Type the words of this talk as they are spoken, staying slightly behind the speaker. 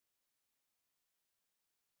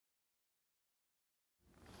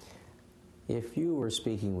If you were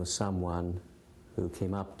speaking with someone who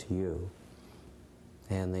came up to you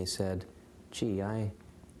and they said, gee, I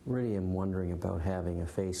really am wondering about having a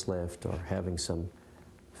facelift or having some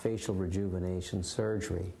facial rejuvenation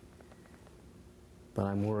surgery, but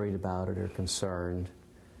I'm worried about it or concerned,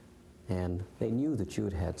 and they knew that you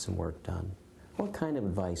had had some work done, what kind of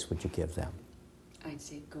advice would you give them? I'd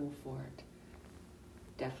say go for it.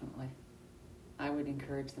 Definitely. I would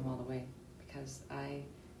encourage them all the way, because I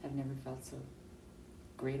have never felt so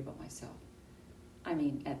great about myself. I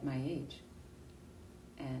mean, at my age.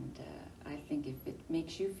 And I think if it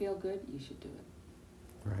makes you feel good, you should do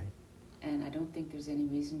it. Right. And I don't think there's any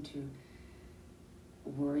reason to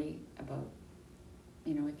worry about,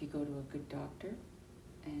 you know, if you go to a good doctor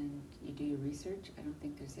and you do your research, I don't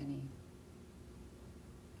think there's any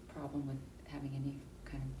problem with having any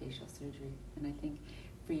kind of facial surgery. And I think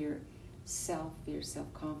for your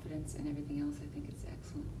self-confidence and everything else, I think it's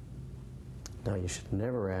excellent. Now, you should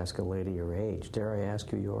never ask a lady your age. Dare I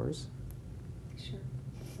ask you yours? Sure.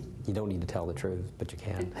 You don't need to tell the truth, but you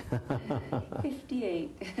can.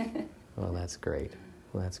 58. Well, that's great.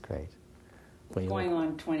 Well, that's great. Well, going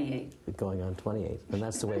on 28. Going on 28. And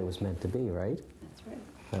that's the way it was meant to be, right? That's right.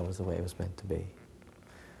 That was the way it was meant to be.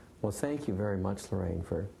 Well, thank you very much, Lorraine,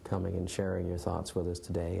 for coming and sharing your thoughts with us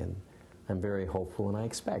today. And I'm very hopeful, and I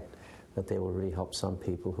expect that they will really help some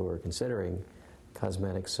people who are considering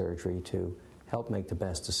cosmetic surgery to help make the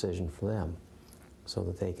best decision for them so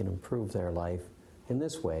that they can improve their life in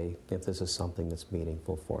this way if this is something that's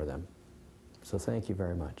meaningful for them. So thank you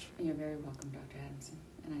very much. You're very welcome, Dr. Adamson,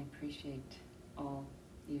 and I appreciate all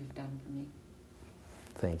you've done for me.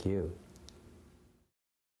 Thank you.